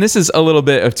Shannon, this is a little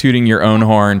bit of tooting your own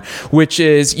horn, which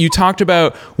is you talked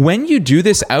about when you do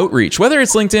this outreach, whether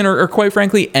it's LinkedIn or quite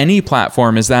frankly any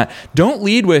platform, is that don't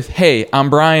lead with, hey,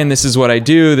 I'm Brian, this is what I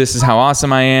do, this is how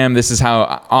awesome I am, this is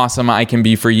how awesome I can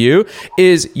be for you.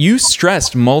 Is you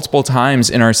stressed multiple times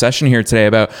in our session here today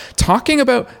about talking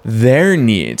about their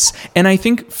needs. And I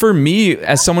think for me,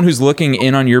 as someone who's looking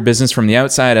in on your business from the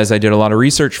outside, as I did a lot of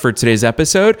research for today's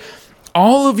episode,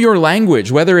 all of your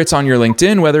language, whether it's on your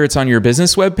LinkedIn, whether it's on your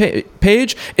business web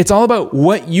page, it's all about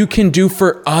what you can do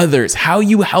for others, how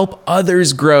you help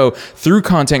others grow through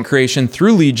content creation,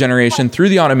 through lead generation, through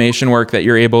the automation work that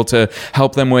you're able to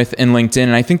help them with in LinkedIn.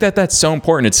 And I think that that's so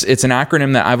important. It's an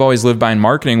acronym that I've always lived by in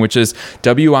marketing, which is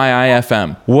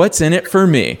WIIFM. What's in it for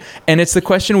me? And it's the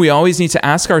question we always need to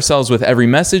ask ourselves with every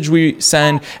message we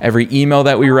send, every email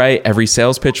that we write, every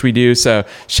sales pitch we do. So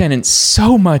Shannon,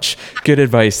 so much good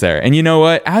advice there. And you know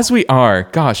what? As we are,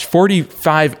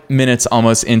 45 minutes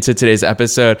almost into today's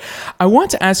episode, I want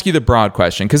to ask you the broad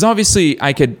question, because obviously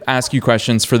I could ask you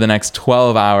questions for the next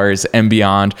 12 hours and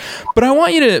beyond, but I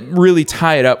want you to really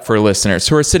tie it up for listeners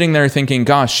who are sitting there thinking,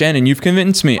 gosh, Shannon, you've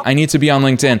convinced me. I need to be on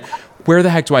LinkedIn. Where the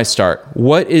heck do I start?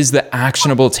 What is the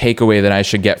actionable takeaway that I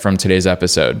should get from today's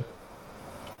episode?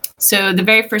 So the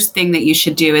very first thing that you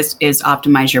should do is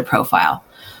optimize your profile.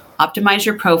 Optimize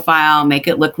your profile, make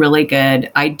it look really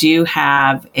good. I do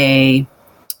have a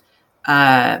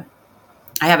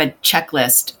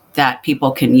checklist that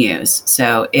people can use.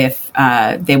 So if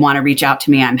they want to reach out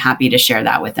to me, I'm happy to share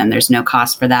that with them. There's no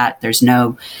cost for that. There's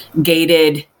no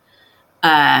gated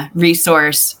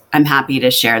resource. I'm happy to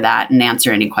share that and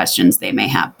answer any questions they may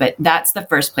have. But that's the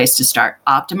first place to start.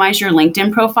 Optimize your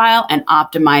LinkedIn profile and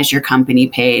optimize your company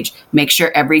page. Make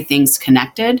sure everything's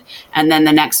connected. And then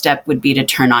the next step would be to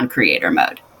turn on creator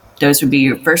mode. Those would be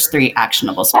your first 3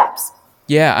 actionable steps.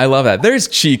 Yeah, I love that. There's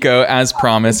Chico, as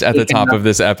promised at the top of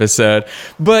this episode.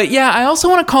 But yeah, I also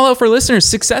want to call out for listeners,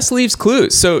 success leaves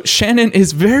clues. So Shannon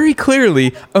is very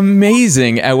clearly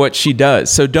amazing at what she does.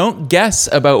 So don't guess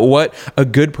about what a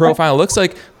good profile looks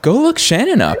like. Go look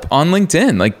Shannon up on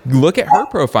LinkedIn. Like, look at her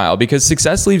profile, because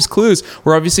success leaves clues.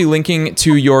 We're obviously linking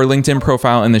to your LinkedIn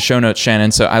profile in the show notes,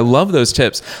 Shannon. So I love those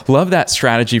tips. Love that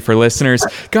strategy for listeners.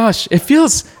 Gosh, it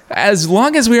feels, as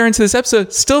long as we are into this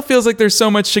episode, still feels like there's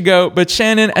so much to go. But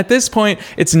Shannon, at this point,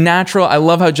 it's natural. I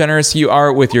love how generous you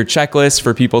are with your checklist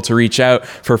for people to reach out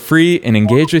for free and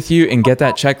engage with you and get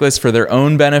that checklist for their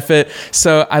own benefit.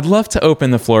 So I'd love to open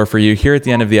the floor for you here at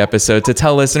the end of the episode to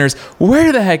tell listeners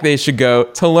where the heck they should go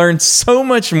to learn so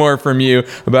much more from you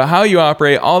about how you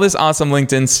operate, all this awesome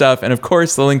LinkedIn stuff, and of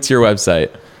course, the link to your website.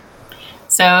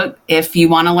 So if you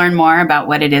want to learn more about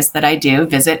what it is that I do,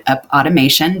 visit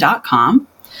upautomation.com.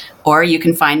 Or you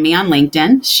can find me on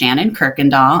LinkedIn, Shannon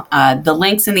Kuykendall. The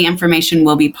links and the information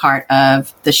will be part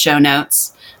of the show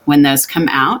notes when those come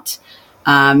out.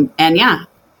 And yeah,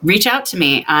 reach out to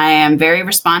me. I am very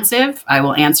responsive. I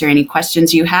will answer any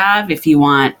questions you have. If you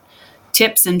want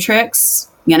tips and tricks,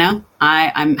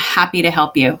 I'm happy to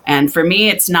help you. And for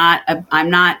me,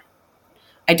 I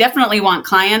definitely want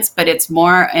clients, but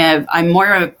I'm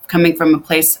more of coming from a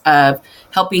place of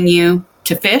helping you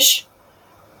to fish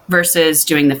versus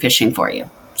doing the fishing for you.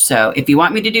 So if you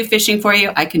want me to do fishing for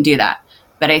you, I can do that.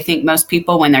 But I think most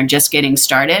people, when they're just getting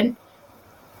started,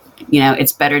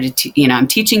 it's better to, I'm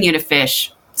teaching you to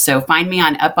fish. So find me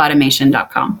on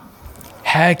upautomation.com.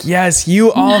 Heck yes,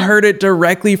 you all heard it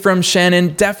directly from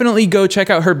Shannon. Definitely go check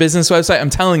out her business website.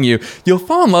 I'm telling you, you'll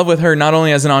fall in love with her not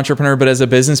only as an entrepreneur, but as a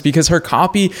business, because her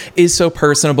copy is so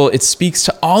personable. It speaks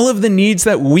to all of the needs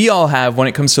that we all have when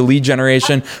it comes to lead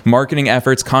generation, marketing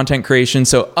efforts, content creation.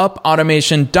 So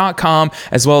upautomation.com,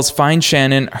 as well as find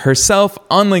Shannon herself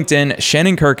on LinkedIn,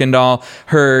 Shannon Kuykendall.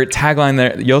 Her tagline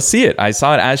there, you'll see it. I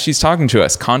saw it as she's talking to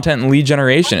us, content and lead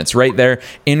generation. It's right there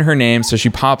in her name. So she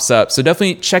pops up. So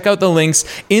definitely check out the links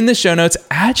in the show notes.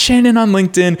 Add Shannon on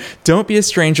LinkedIn. Don't be a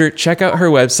stranger. Check out her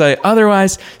website.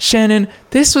 Otherwise, Shannon,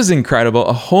 this was incredible.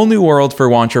 A whole new world for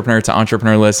Wantrepreneur to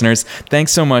Entrepreneur listeners.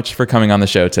 Thanks so much for coming on the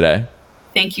show today.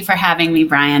 Thank you for having me,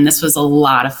 Brian. This was a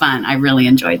lot of fun. I really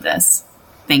enjoyed this.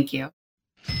 Thank you.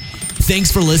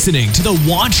 Thanks for listening to the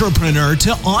Wantrepreneur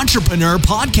to Entrepreneur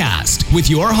podcast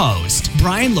with your host,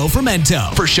 Brian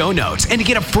Lofermento. For show notes and to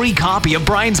get a free copy of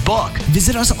Brian's book,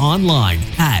 visit us online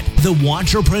at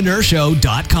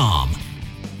thewantrepreneurshow.com.